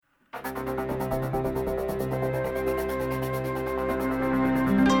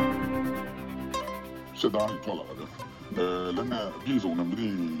စစ်သားထွက်လာတယ်လက်နဲ့အပြည့်စုံနဲ့မသိ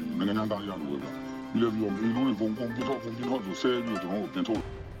နိုင်ငံသားရလို့ပဲပြီးတော့ဒီလိုပုံဆိုဆဲပြီးတော့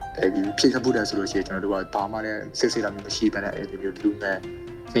ကျွန်တော်တို့ပြန်ထုတ်ဖြစ်ခဲ့ဖို့တယ်ဆိုလို့ရှိရင်ကျွန်တော်တို့ကဘာမှလည်းစစ်ဆေးတာမျိုးမရှိဘဲနဲ့ဒီမျိုးလူနဲ့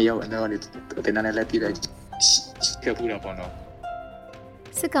ခေရောက်အနေနဲ့တင်နေလက်ပြည့်လိုက်ခဲ့ဖို့တော့ပေါ့နော်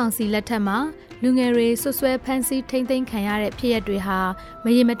စစ်ကောင်စီလက်ထက်မှာလူငယ်တွေဆွဆွဲဖမ်းဆီးထိမ့်သိမ်းခံရတဲ့ဖြစ်ရပ်တွေဟာမ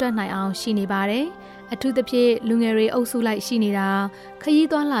ရေမတွက်နိုင်အောင်ရှိနေပါတယ်အထူးသဖြင့်လူငယ်တွေအုပ်စုလိုက်ရှိနေတာခ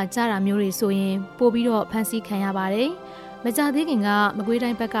ရီးသွားလာကြတာမျိုးတွေဆိုရင်ပို့ပြီးတော့ဖမ်းဆီးခံရပါတယ်။မကြသေးခင်က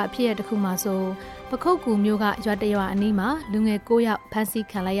မကွေးတိုင်းဘက်ကဖြစ်ရပ်တစ်ခုမှဆိုပခုတ်ကူမျိုးကရွာတရွာအနီးမှာလူငယ်9ယောက်ဖမ်းဆီး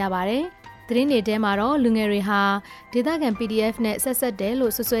ခံလိုက်ရပါတယ်။သတင်းတွေထဲမှာတော့လူငယ်တွေဟာဒေသခံ PDF နဲ့ဆက်ဆက်တယ်လို့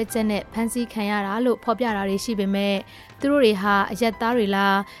ဆွဆွဲချက်နဲ့ဖမ်းဆီးခံရတာလို့ဖော်ပြတာတွေရှိပေမဲ့သူတို့တွေဟာအရက်သားတွေ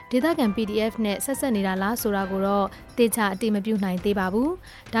လားဒေသခံ PDF နဲ့ဆက်ဆက်နေတာလားဆိုတာကိုတော့တေချာအတိမပြုနိုင်သေးပါဘူး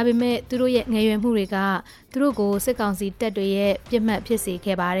။ဒါပေမဲ့သူတို့ရဲ့ငယ်ရွယ်မှုတွေကသူတို့ကိုစစ်ကောင်စီတပ်တွေရဲ့ပြစ်မှတ်ဖြစ်စေ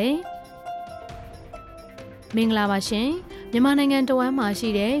ခဲ့ပါတယ်။မင်္ဂလာပါရှင်။မြန်မာနိုင်ငံတဝမ်းမှာရှိ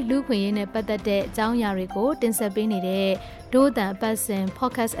တဲ့လူ့ခွင့်ရေးနဲ့ပတ်သက်တဲ့အကြောင်းအရာတွေကိုတင်ဆက်ပေးနေတဲ့ဒို့အတန်ပတ်စင်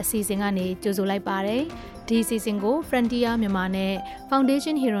podcast အစီအစဉ်ကနေကြိုဆိုလိုက်ပါတယ်။ဒီအစီအစဉ်ကို Frontier မြန်မာနဲ့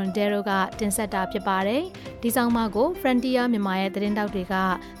Foundation Hero Dero ကတင်ဆက်တာဖြစ်ပါတယ်။ဒီဆောင်မကို Frontier မြန်မာရဲ့သတင်းတောက်တွေ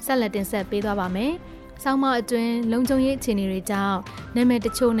ကဆက်လက်တင်ဆက်ပေးသွားပါမယ်။ဆောင်းမအတွင်းလုံခြုံရေးအခြေအနေတွေကြောင့်နာမည်တ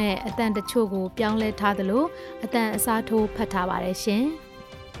ချို့နဲ့အတန်တချို့ကိုပြောင်းလဲထားသလိုအတန်အစားထိုးဖတ်ထားပါတယ်ရှင်။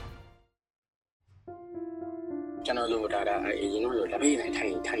ကျွန်တော်တို့ဒါအရင်တော့လက်ပြေးတိုင်း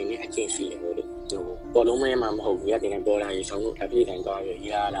ထိုင်နေအကျင့်ရှိတယ်လို့ဘောလုံးမဲမှာမဟုတ်ဘူးရတဲ့ပေါ်လာရေးဆောင်လို့လက်ပြေးတိုင်းသွား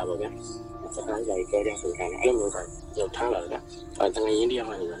ရရလာပါဗျာစကားကြိုက်ကြတဲ့ဆိုတဲ့အဲ့လိုမျိုးဆိုရုပ်ထားလာတာတကယ်ရင်းတ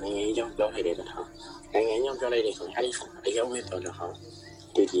ရားမှလည်းနိုင်ငံရေးကြောင့်ပြောခဲ့တဲ့တထားနိုင်ငံရေးကြောင့်ပြောလိုက်တဲ့ဆိုရင်အဲ့ဒီဆောင်အရောက်ဝင်တော့ဟာ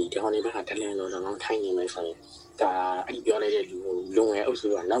ဒီဟောနေဘက်ကတလင်းလို့တော့ထိုင်နေမယ်ဆိုရင်ဒါအဲ့ဒီပြောလိုက်တဲ့လူငယ်အုပ်စု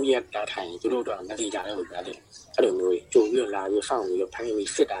ကနောက်ရက်တာထိုင်သူတို့တော့မတိကြတယ်လို့ပြောတယ်အဲ့လိုမျိုးကြိုပြီးလာပြီးစောင့်ပြီးတော့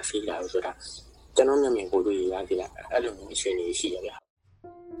ထိုင်ပြီးစစ်တာစီးတာလို့ဆိုတာကျွန်တော်မျက်မြင်ကိုတွေ့ရသေးတယ်အဲ့လိုမျိုးအခြေအနေရှိရဗျာ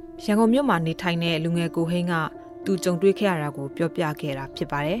ရန်ကုန်မြို့မှာနေထိုင်တဲ့လူငယ်ကိုဟင်းကသူကြုံတွေ့ခဲ့ရတာကိုပြောပြခဲ့တာဖြစ်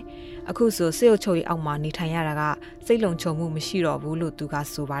ပါတယ်အခုဆိုစစ်အုပ်ချုပ်ရေးအောက်မှာနေထိုင်ရတာကစိတ်လုံခြုံမှုမရှိတော့ဘူးလို့သူ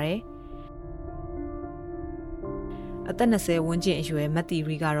ကဆိုပါတယ်အသက်20ဝန်းကျင်အရွယ်မတ်တီ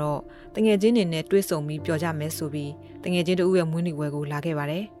ရီကတော့တငယ်ချင်းတွေနဲ့တွေ့ဆုံပြီးပြောကြမယ်ဆိုပြီးတငယ်ချင်းတို့ရဲ့မွေးနေ့ပွဲကိုလာ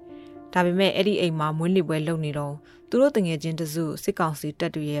ခဲ့ပါတယ်ဒါပေမဲ့အဲ့ဒီအိမ်မှာမွေးနေ့ပွဲလုပ်နေတော့သူတို့တငယ်ချင်းတစုစစ်ကောင်စီတ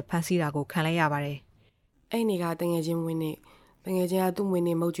ပ်တွေရဲ့ဖမ်းဆီးတာကိုခံလိုက်ရပါတယ်အဲ့နေကတငယ်ချင်းမွေးနေ့တငယ်ချင်းကသူ့မွေး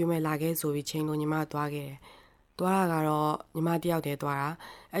နေ့မုတ်ကျွေးမဲ့လာခဲ့ဆိုပြီးချိန်လို့ညီမသွားခဲ့တယ်သွားတာကတော့ညီမတယောက်တ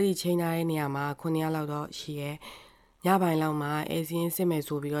ည်းသွားတာအဲ့ဒီချိန်ထားတဲ့နေရာမှာ9ရက်လောက်တော့ရှိရဲညပိုင်းလောက်မှာအဲစီရင်စစ်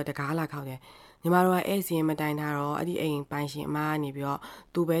မဲ့ဆိုပြီးတော့တကားလာခောက်တယ်ညီမတို့ကအဲစီရင်မတိုင်ထားတော့အဲ့ဒီအိမ်ပိုင်ရှင်အမ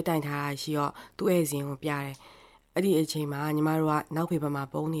ကနေပြီးတော့သူ့ပဲတိုင်ထားတာရှိတော့သူ့အဲစီရင်ကိုပြတယ်အဲ့ဒီအချိန်မှာညီမတို့ကနောက်ဖေးဘက်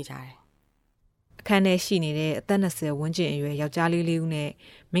မှာပုံနေကြတယ်အခန်းထဲရှိနေတဲ့အသက်20ဝန်းကျင်အရွယ်ယောက်ျားလေးဦး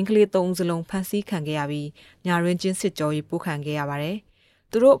နဲ့မိန်းကလေး3စလုံးဖမ်းဆီးခံခဲ့ရပြီးညာရင်းချင်းစစ်ကြောရေးပို့ခံခဲ့ရပါတယ်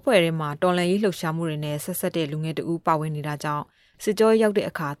။သူတို့အဖွဲ့ထဲမှာတော်လန်ရေးလှုပ်ရှားမှုတွေနဲ့ဆက်ဆက်တဲ့လူငယ်တဦးပါဝင်နေတာကြောင့်စစ်ကြောရောက်တဲ့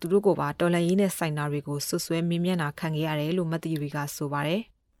အခါသူတို့ကပါတော်လန်ရေးနဲ့ဆိုင်နာတွေကိုဆွဆွဲမင်းမျက်နှာခံခဲ့ရတယ်လို့မတ်တီရီကဆိုပါတယ်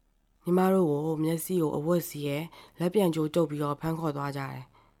။ညီမတို့ကိုမျက်စိကိုအဝတ်စီရဲ့လက်ပြန်ကြိုးတုပ်ပြီးတော့ဖမ်းခေါ်သွားကြတယ်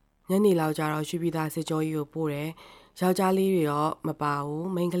။ညနေလောက်ကျတော့ရွှေပြည်သားစစ်ကြောကြီးကိုပို့တယ်။ယောက်ျားလေးတွေတော့မပါဘူး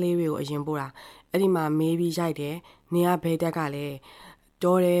မိန်းကလေးတွေကိုအရင်ပို့တာအဲ့ဒီမှာမေးပြီးရိုက်တယ်နင်ကဘဲတက်ကလည်း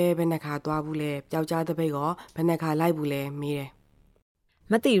တော်တယ်ဘယ်နှခါသွားဘူးလဲပျောက်ကြားတပိတ်ရောဘယ်နှခါလိုက်ဘူးလဲမေးတယ်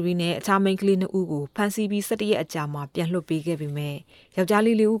မတ်တီရီနဲ့အခြားမိန်းကလေး2ဦးကိုဖမ်းဆီးပြီး17ရက်အကြာမှာပြန်လွှတ်ပေးခဲ့ပြီးမြဲယောက်ျား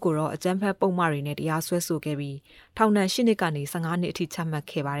လေး4ဦးကိုတော့အကြမ်းဖက်ပုံမှန်တွေနဲ့တရားစွဲဆိုခဲ့ပြီးထောင်ဒဏ်10နှစ်ကနေ15နှစ်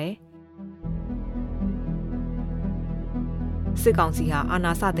အထိချမှတ်ခဲ့ပါတယ်စစ်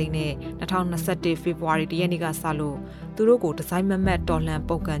ကောင်စီဟာအာဏာစသိမ်းတဲ့2021ဖေဖော်ဝါရီလရက်နေ့ကစလို့သူတို့ကိုဒီဇိုင်းမမတ်တော်လှန်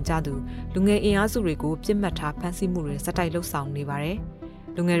ပုတ်ကန်ကြသူလူငယ်အင်အားစုတွေကိုပြစ်မှတ်ထားဖမ်းဆီးမှုတွေစတိုက်လှုပ်ဆောင်နေပါတယ်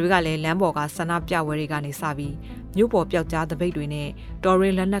။လူငယ်တွေကလည်းလမ်းပေါ်ကဆန္ဒပြပွဲတွေကနေစပြီးမြို့ပေါ်ပျောက်ကြားတပိတ်တွေနဲ့တော်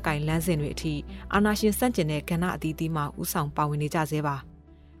ရင်းလက်နက်ကင်လမ်းစဉ်တွေအထိအာဏာရှင်စန့်ကျင်တဲ့ကဏ္ဍအသီးသီးမှာဥဆောင်ပါဝင်နေကြဆဲပါ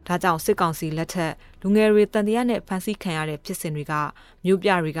။ဒါကြောင့်စစ်ကောင်စီလက်ထက်လူငယ်တွေတန်တရားနဲ့ဖမ်းဆီးခံရတဲ့ဖြစ်စဉ်တွေကမြို့ပြ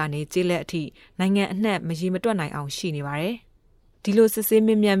တွေကနေကျေးလက်အထိနိုင်ငံအနှံ့မရေမတွက်နိုင်အောင်ရှိနေပါတယ်။ဒီလိုစစ်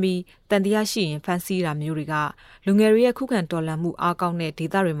ဆေးမြင့်မြတ်ပြီးတန်တရားရှိရင်ဖမ်းဆီးတာမျိုးတွေကလူငယ်တွေရဲ့ခုခံတော်လှန်မှုအားကောင်း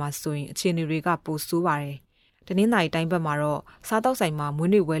တဲ့ဒေသတွေမှာဆိုရင်အခြေအနေတွေကပိုဆိုးပါတယ်။တနင်္သာရီတိုင်းဘက်မှာတော့စားတောက်ဆိုင်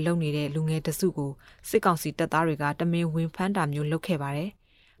မှာမွေးနေ့ပွဲလုပ်နေတဲ့လူငယ်တစုကိုစစ်ကောင်စီတပ်သားတွေကတမင်ဝင်ဖမ်းတာမျိုးလုပ်ခဲ့ပါတယ်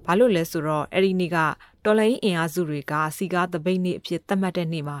။ဘာလို့လဲဆိုတော့အဲ့ဒီနေ့ကတော်လှန်ရေးအင်အားစုတွေကစီကားတပိတ်နေ့အဖြစ်သတ်မှတ်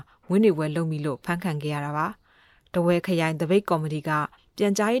တဲ့နေ့မှာမွေးနေ့ပွဲလုပ်ပြီးလို့ဖမ်းခံခဲ့ရတာပါ။တဝဲခရိုင်တပိတ်ကော်မတီကပြ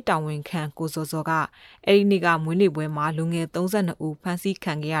န်ကြားရေးတာဝန်ခံကိုစောစောကအဲ့ဒီနေ့ကမွေးနေ့ပွဲမှာလူငယ်32ဦးဖမ်း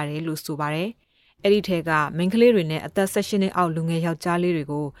ဆီးခံခဲ့ရတယ်လို့ဆိုပါတယ်။ အဲ့ဒီထဲကမိန်းကလေးတွေနဲ့အသက်16နှစ်အောက်လူငယ်ယောက်ျား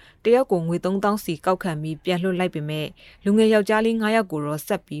လေးတွေကိုတယောက်ကိုငွေ3000စီကောက်ခံပြီးပြန်လွှတ်လိုက်ပေမဲ့လူငယ်ယောက်ျားလေး9ယောက်ကိုတော့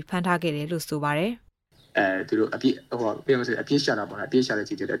ဆက်ပြီးဖမ်းထားခဲ့တယ်လို့ဆိုပါတယ်သူတို့အပြည့်ပြန်မစအပြည့်ရှာတာပေါ့နော်အပြည့်ရှာ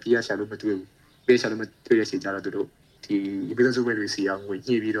တဲ့ချိန်ကျတော့အပြည့်ရရှာလို့မတွေ့ဘူးပြည့်ရှာလို့မတွေ့တဲ့ချိန်ကျတော့သူတို့ဒီပြည်သူ့စုဝေးတွေစီအောင်ငွေ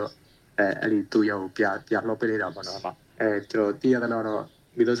ညှိပြီးတော့အဲ့ဒီတူရောက်ပြလှော်ပေးလိုက်တာပေါ့နော်ကျွန်တော်တည်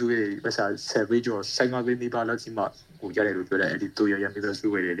ရတော့ပြည်သူ့စုဝေးတွေပတ်စာ7ကျော်55သိန်းနီးပါးလောက်ကြီးမှဟိုရတယ်လို့ပြောတယ်အဲ့ဒီတူရောက်ရပြည်သူ့စု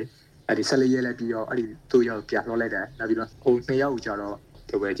ဝေးတွေလေအဲ့ဒီ14ရက်လည်းပြီးတော့အဲ့ဒီတူရောက်ပြလှော်လိုက်တယ်နောက်ပြီးတော့ဟို2ယောက်ကြာတော့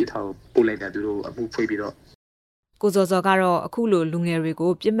ဒီဝဲကြီးထောက်ပို့လိုက်တယ်သူတို့အမှုဖွေးပြီးတော့ကိုစောစောကတော့အခုလိုလူငယ်တွေကို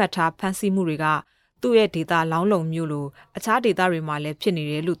ပြစ်မှတ်ထားဖမ်းဆီးမှုတွေကသူ့ရဲ့ဒေတာလောင်းလုံမျိုးလိုအခြားဒေတာတွေမှာလ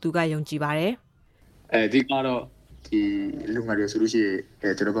ည်းဖြစ်နေတယ်လို့သူကယုံကြည်ပါတယ်ဒီကတော့ဒီလူငယ်တွေဆိုလို့ရှိ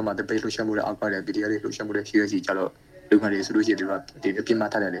ရင်ကျွန်တော်ဘက်မှာတပိတ်လှုပ်ရှားမှုတွေအောက်ပါတယ် PDF တွေလှုပ်ရှားမှုတွေရှိရစီကြတော့လူငယ်တွေဆိုလို့ရှိ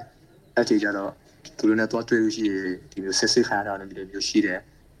ရင်ဒီပြစ်မှတ်ထားတယ်လေအဲ့ဒီကြတော့သူတို့နဲ့တော့တွေ့လို့ရှိရင်ဒီမျိုးဆက်စစ်ခါရတာလည်းမျိုးရှိတယ်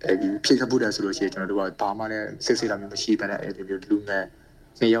ဒီဖြစ်ခဲ့ဖို့တယ်ဆိုလို့ရှိရင်ကျွန်တော်တို့ကဘာမှလည်းဆက်စစ်တာမျိုးမရှိဘဲနဲ့ဒီမျိုးလူငယ်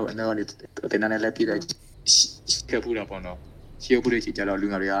2ယောက်အနေနဲ့တင်နေလက်ပြတဲ့ခဲ့ဖို့တာပေါ့နော်ရှိဖို့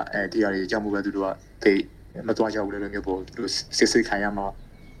တဲ့ကြတော့လူငယ်တွေကတရားတွေကြောက်မှုပဲသူတို့ကတိတ်မသွားကြဘူးလေမျိုးပေါ့သူတို့ဆက်စစ်ခံရမှာ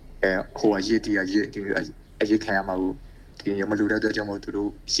ဟိုအရေးတရားရေးဒီအရေးခံရမှာဘူးဒီမလူတဲ့အတွက်ကြော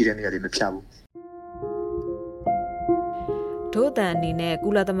င့်မို့သူတို့ရှိတဲ့နေရာတွေမဖြတ်ဘူးဒို့အတန်အနေနဲ့ကု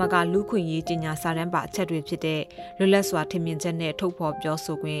လသမဂ္ဂလူခွင့်ရေးကြီးညာစာတမ်းပါအချက်တွေဖြစ်တဲ့လွတ်လပ်စွာထင်မြင်ချက်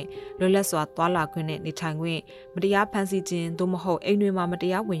နဲ့ထုတ်ဖော်ပြောဆိုခွင့်လွတ်လပ်စွာသွားလာခွင့်နဲ့နေထိုင်ခွင့်မတရားဖမ်းဆီးခြင်းသို့မဟုတ်အိမ်တွေမှာမ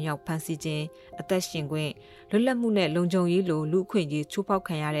တရားဝင်ရောက်ဖမ်းဆီးခြင်းအသက်ရှင်ခွင့်လွတ်လပ်မှုနဲ့လုံခြုံရေးလိုလူခွင့်ရေးချိုး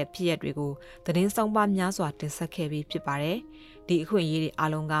ဖောက်ခံရတဲ့ဖြစ်ရပ်တွေကိုသတင်းဆောင်ပါများစွာတင်ဆက်ခဲ့ပြီးဖြစ်ပါတယ်ဒီအခွင့်အရေးတွေ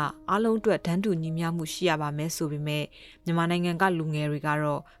အားလုံးအတွက်တန်းတူညီမျှမှုရှိရပါမယ်ဆိုပေမဲ့မြန်မာနိုင်ငံကလူငယ်တွေက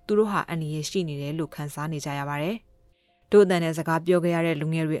တော့သူတို့ဟာအန္တရာယ်ရှိနေတယ်လို့ခန်းစားနေကြရပါတယ်တို့အတန်နဲ့စကားပြောခဲ့ရ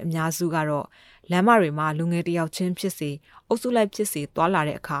တဲ့လူငယ်တွေအများစုကတော့လမ်းမတွေမှာလူငယ်တယောက်ချင်းဖြစ်စေအုပ်စုလိုက်ဖြစ်စေတွာလာ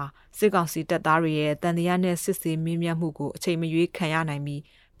တဲ့အခါစစ်ကောင်စီတပ်သားတွေရဲ့တန်တရားနဲ့စစ်ဆေးမင်းမြတ်မှုကိုအချိန်မရွေးခံရ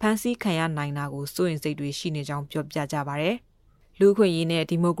နိုင်ပြီးဖမ်းဆီးခံရနိုင်တာကိုစိုးရိမ်စိတ်တွေရှိနေကြောင်းပြောပြကြပါတယ်။လူ့အခွင့်အရေးနဲ့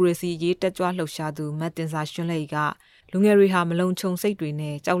ဒီမိုကရေစီရေးတက်ကြွလှုပ်ရှားသူမတ်တင်စာရွှန်းလက်ကလူငယ်တွေဟာမလုံခြုံစိတ်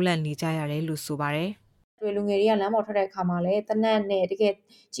တွေနဲ့ကြောက်လန့်နေကြရတယ်လို့ဆိုပါတယ်တွေ့လူငယ်တွေကလမ်းပေါ်ထွက်တဲ့အခါမှာလည်းတနက်နဲ့တ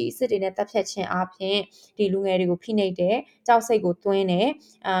ကယ်ကြီးအစ်စ်တွေနဲ့တက်ဖြတ်ခြင်းအပြင်ဒီလူငယ်တွေကိုဖိနှိပ်တယ်ကြောက်စိတ်ကိုသွင်း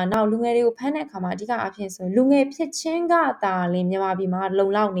တယ်နောက်လူငယ်တွေကိုဖမ်းတဲ့အခါမှာအဓိကအဖြစ်ဆိုရင်လူငယ်ဖြစ်ချင်းကတာလင်းမြန်မာပြည်မှာလုံ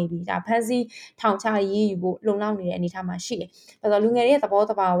လောက်နေပြီဒါဖမ်းဆီးထောင်ချရေးယူဖို့လုံလောက်နေတဲ့အနေအထားမှာရှိတယ်။ဒါဆိုလူငယ်တွေရဲ့သဘော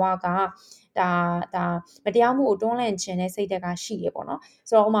တဘာဝကဒါမတရားမှုကိုတွန်းလှန်ခြင်းနဲ့စိတ်ဓာတ်ကရှိတယ်ပေါ့နော်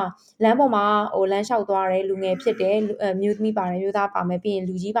ဆိုတော့ဥမာလမ်းပေါ်မှာလမ်းလျှောက်သွားတယ်လူငယ်ဖြစ်တယ်မျိုးသမီးပါတယ်မျိုးသားပါမယ်ပြီး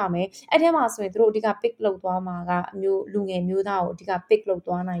ရင်လူကြီးပါမယ်အဲ့ထဲမှာဆိုရင်တို့အဓိက pick လုပ်သွားမှာကအမျိုးလူငယ်မျိုးသားကိုအဓိက pick လုပ်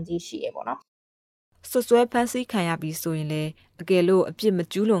သွားနိုင်ခြင်းရှိတယ်ပေါ့နော်ဆွဆွဲဖမ်းဆီးခံရပြီးဆိုရင်လေအကယ်လို့အပြစ်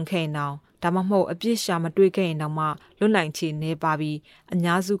မကျူးလွန်ခဲ့ရင်တော့ဒါမှမဟုတ်အပြစ်ရှာမတွေ့ခဲ့ရင်တော့မှလွတ်နိုင်ချေနေပါပြီးအ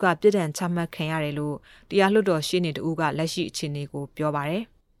များစုကပြစ်ဒဏ်ချမှတ်ခံရတယ်လို့တရားလွှတ်တော်ရှင်းနေတူကလက်ရှိအခြေအနေကိုပြောပါတယ်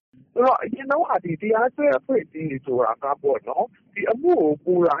ဆိုတော့အရင်တော့ဒီတရားစွဲအဖွဲ့အစည်းတွေဆိုတာကပေါ့နော်ဒီအမှုကို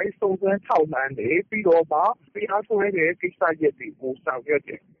ကိုယ်တိုင်စုံစမ်းထောက်လှမ်းတယ်ပြီးတော့မှတရားစွဲတဲ့ကိစ္စရပ်တွေကိုဆောင်ရွက်တ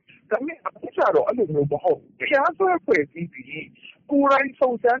ယ်ဒါပေမဲ့အခုကျတော့အဲ့လိုမျိုးမဟုတ်တရားစွဲအဖွဲ့အစည်းပြီးကိုယ်တိုင်စုံ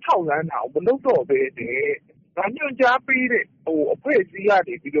စမ်းထောက်လှမ်းတာမလုပ်တော့ဘဲနဲ့ဒါညွှန်ကြားပေးတဲ့အဖွဲ့အစည်းက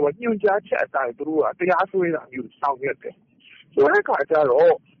နေပြီးတော့ညွှန်ကြားချက်အတိုင်းသူတို့ကတရားစွဲတာမျိုးဆောင်ရွက်တယ်ဆိုတဲ့အခါကျ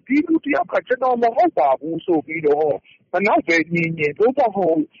တော့ဒီလူတယောက်ကကျွန်တော်မဟုတ်ပါဘူးဆိုပြီးတော့ဘနောက်ပဲညင်တို့တော့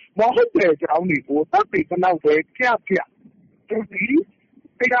မဟုတ်တဲ့အကြောင်းတွေကိုတပ်ပြီးဘ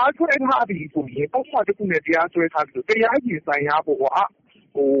နောက်ပဲပြဒီတရားစွဲထားပြီးဆိုရင်ပေါ့မှတစ်ခုနဲ့တရားစွဲထားပြီးတရားရင်ဆိုင်ရဖို့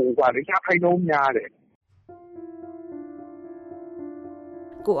ဗာလေရခိုင်လုံးများ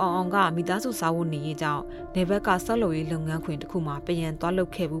တယ်ကိုအောင်ကမိသားစုစားဝတ်နေရေးကြောင့်နေဘက်ကဆောက်လုပ်ရေးလုပ်ငန်းခွင်တစ်ခု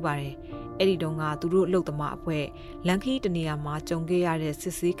မှာပြန်သွားလုပ်ခဲ့ပူပါတယ်အဲ့ဒီတုန်းကသူတို့အလုပ်သမားအဖွဲ့လန်ခီတနေရာမှာကြုံခဲ့ရတဲ့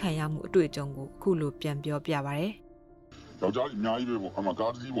စစ်ဆေးခံရမှုအတွေ့အကြုံကိုအခုလိုပြန်ပြောပြပါရယ်ယောက်ျားကြီးအများကြီးပဲပေါ့အ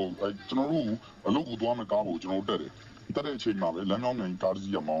မကားကြီးပေါ့ကျွန်တော်တို့အလုပ်ကိုသွားမယ်ကားကိုကျွန်တော်တို့တက်တဲ့အချိန်မှာပဲလမ်းကြောင်းမြန်ကား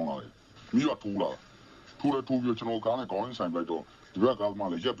ကြီးကမောင်းလာတယ်မိကထိုးလာထိုးပြီးကျွန်တော်ကားနဲ့ခေါင်းဆိုင်လိုက်တော့ဒီဘက်ကားမှ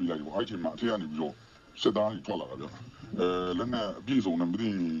လည်းရက်ပြီးလိုက်ပေါ့အဲ့ချိန်မှာအထက်ကနေပြီးတော့စစ်သားတွေထွက်လာတာဗျလက်နဲ့အပြည့်စုံနဲ့မသိ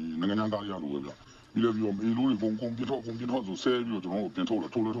နိုင်ငံသားရလို့ပဲဗျပြီးလည်းပြီးတော့အေးလို့တွေကွန်ပျူတာဆိုဆဲပြီးတော့ကျွန်တော်တို့ပြန်ထုတ်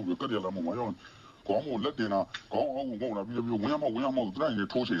ပြီးကတ်ရလာမှမရောက်ခေါင်းကိုလက်တင်တာခေါင်းအောင်ကိုငုံလာပြီးပြီးဝင်ရမှတတို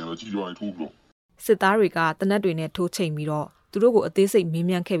င်းထိုးချင်တယ်ကြီးကြွားထိုးပြီးတော့စစ်သားတွေကတနက်တွေနဲ့ထိုးချိန်ပြီးတော့သူတို့ကိုအသေးစိတ်မေး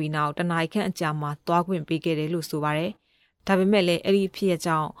မြန်းခဲ့ပြီးနောက်တနာရီခန့်အကြာမှာသွားခွင့်ပေးခဲ့တယ်လို့ဆိုပါတယ်။ဒါပေမဲ့လည်းအဲ့ဒီဖြစ်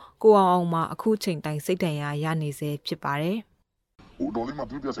ရကြောင်းကိုအောင်မှာအခုချိန်တိုင်စိတ်တန်ရာရနေစေဖြစ်ပါတယ်။တော်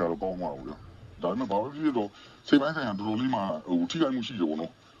လေးမှသူပြက်စရာတော့ကောင်းမှာဘူးလေ။ဒါပေမဲ့ဘာဖြစ်ဖြစ်တော့စိတ်ပိုင်းဆိုင်ရာတော်လေးမှထိခိုက်မှုရှိ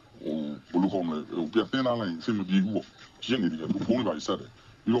တယ်ပေါ့နော်။ဘလို့ကောင်းလဲပြန်တင်းလာလိုက်အဆင်မပြေဘူးပေါ့။ရှင်းနေတယ်သူဖုန်းတွေပါဆက်တယ်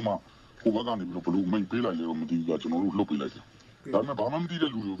။ပြီးတော့မှဟိုဘက်ကနေပြီးတော့ဘလို့မိတ်ပေးလိုက်လေတော့မသိဘူးကကျွန်တော်တို့လှုပ်ပေးလိုက်တယ်။ ဒါပေမဲ့ဘာမှမသိ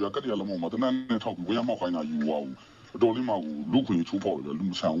တဲ့လူတွေဗျာကတည်းကလည်းမဟုတ်မှာတနက်နဲ့ထောက်ပြီးဝေးရမောက်ခိုင်းတာယူသွားဘူးအတော်လေးမှလူခွင့်ချိုးပေါက်တယ်လူ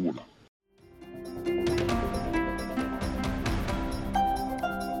မဆန်ဘူးလား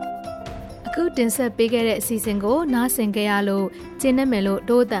အခုတင်ဆက်ပေးခဲ့တဲ့အစီအစဉ်ကိုနားဆင်ကြရလို့ကျင်းနေမယ်လို့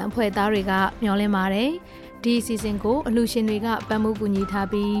ဒို့အတန်အဖွဲ့သားတွေကမျှော်လင့်ပါတယ်ဒီအစီအစဉ်ကိုအလှူရှင်တွေကပံ့ပိုးကူညီထား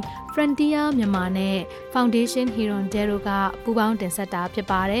ပြီး Frontier မြန်မာနဲ့ Foundation Huron Dero ကပူးပေါင်းတင်ဆက်တာဖြစ်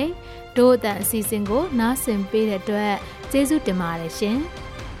ပါတယ်ဒို့အတန်အစီအစဉ်ကိုနားဆင်ပေးတဲ့အတွက်ကျေးဇူးတင်ပါတယ်ရှင်